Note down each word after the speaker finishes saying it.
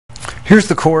Here's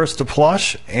the chorus to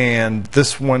Plush, and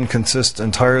this one consists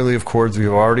entirely of chords we've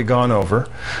already gone over.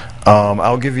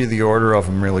 I'll give you the order of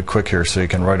them really quick here so you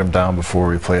can write them down before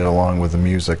we play it along with the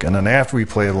music. And then after we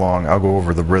play it along, I'll go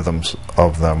over the rhythms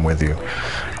of them with you.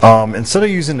 Instead of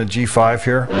using the G5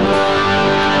 here,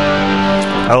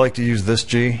 I like to use this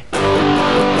G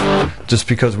just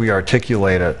because we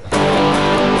articulate it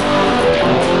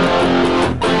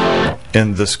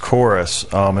in this chorus,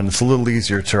 and it's a little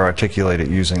easier to articulate it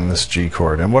using this G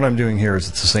chord. And what I'm doing here is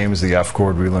it's the same as the F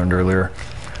chord we learned earlier,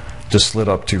 just slid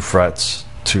up 2 frets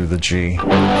to the G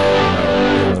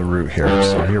in the root here.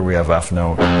 So here we have F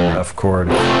note, F chord,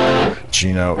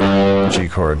 G note, G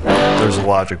chord. There's a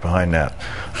logic behind that.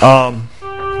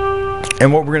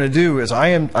 And what we're going to do is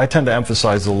I tend to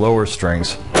emphasize the lower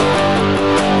strings,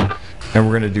 and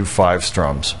we're going to do 5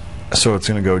 strums. So it's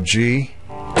going to go G,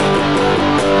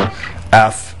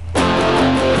 F,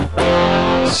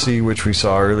 C, which we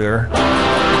saw earlier,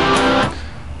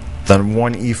 then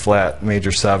 1 E flat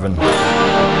major 7,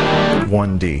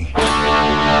 1 D.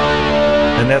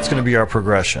 And that's going to be our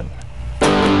progression.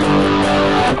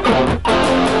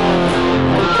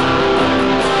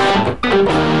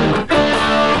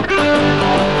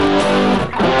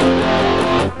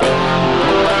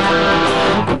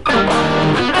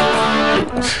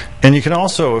 And you can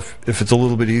also, if it's a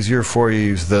little bit easier for you,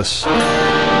 use this E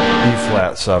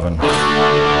flat 7.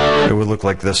 It would look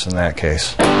like this in that case.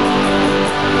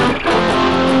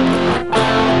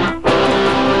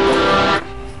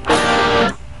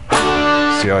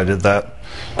 See how I did that?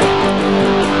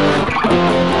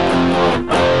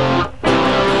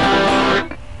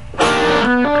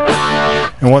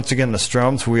 And once again, the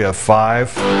strums, we have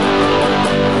 5,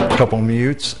 a couple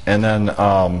mutes, and then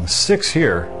 6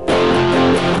 here.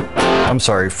 I'm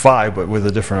sorry, 5, but with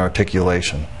a different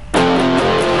articulation.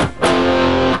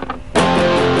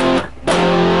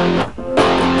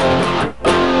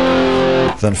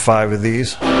 Then 5 of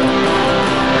these.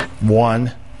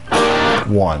 1,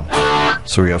 1.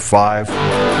 So we have 5, 1,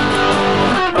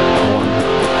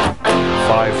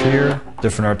 5 here,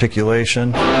 different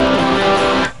articulation.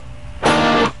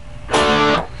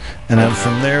 And then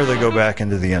from there they go back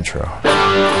into the intro.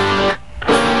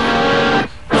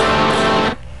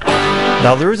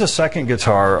 Now there is a second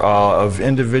guitar of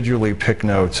individually picked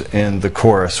notes in the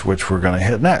chorus, which we're going to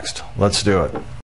hit next. Let's do it.